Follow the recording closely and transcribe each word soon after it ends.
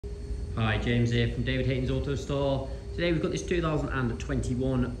Hi, James here from David Hayton's Auto Store. Today we've got this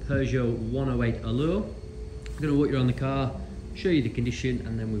 2021 Peugeot 108 Allure. I'm going to walk you around the car, show you the condition,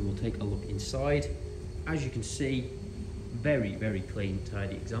 and then we will take a look inside. As you can see, very clean,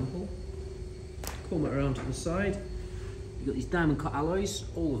 tidy example. Come around to the side. You've got these diamond cut alloys.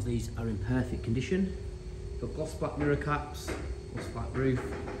 All of these are in perfect condition. You've got gloss black mirror caps, gloss black roof.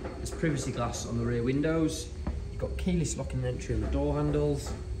 There's privacy glass on the rear windows. You've got keyless locking entry on the door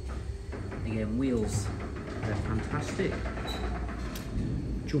handles. Again, wheels, they're fantastic.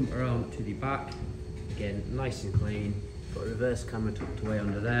 Jump around to the back. Again, nice and clean. Got a reverse camera tucked away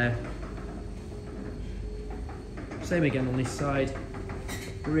under there. Same again on this side.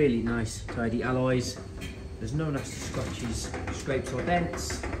 Really nice, tidy alloys. There's no nasty scratches, scrapes or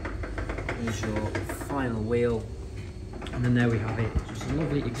dents. Here's your final wheel. And then there we have it. Just a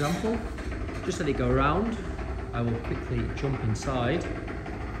lovely example. Just let it go around. I will quickly jump inside.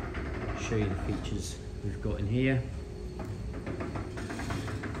 Show you the features we've got in here.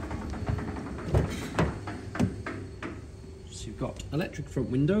 So you've got electric front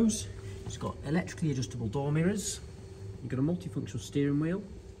windows. It's got electrically adjustable door mirrors. You've got a multifunctional steering wheel.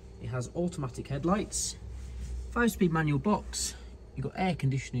 It has automatic headlights. 5-speed manual box. You've got air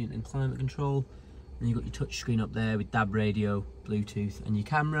conditioning and climate control. And you've got your touch screen up there with DAB radio, Bluetooth, and your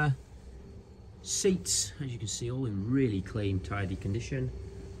camera. Seats, as you can see, all in really clean, tidy condition.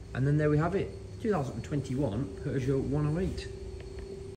 And then there we have it, 2021 Peugeot 108.